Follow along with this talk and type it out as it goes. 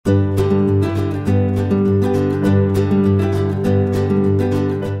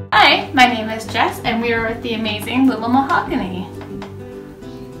for the amazing little Mahogany.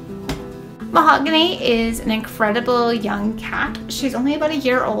 Mahogany is an incredible young cat. She's only about a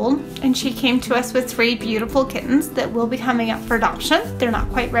year old, and she came to us with 3 beautiful kittens that will be coming up for adoption. They're not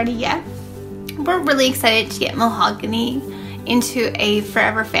quite ready yet. We're really excited to get Mahogany into a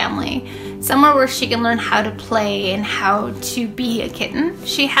forever family, somewhere where she can learn how to play and how to be a kitten.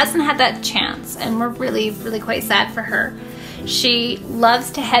 She hasn't had that chance, and we're really quite sad for her. She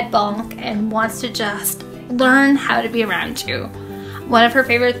loves to head bonk and wants to just learn how to be around you. One of her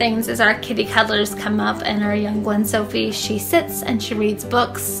favorite things is our kitty cuddlers come up, and our young one Sophie, she sits and she reads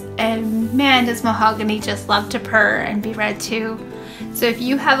books, and man does Mahogany just love to purr and be read to. So if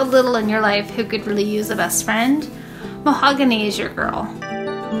you have a little in your life who could really use a best friend, Mahogany is your girl.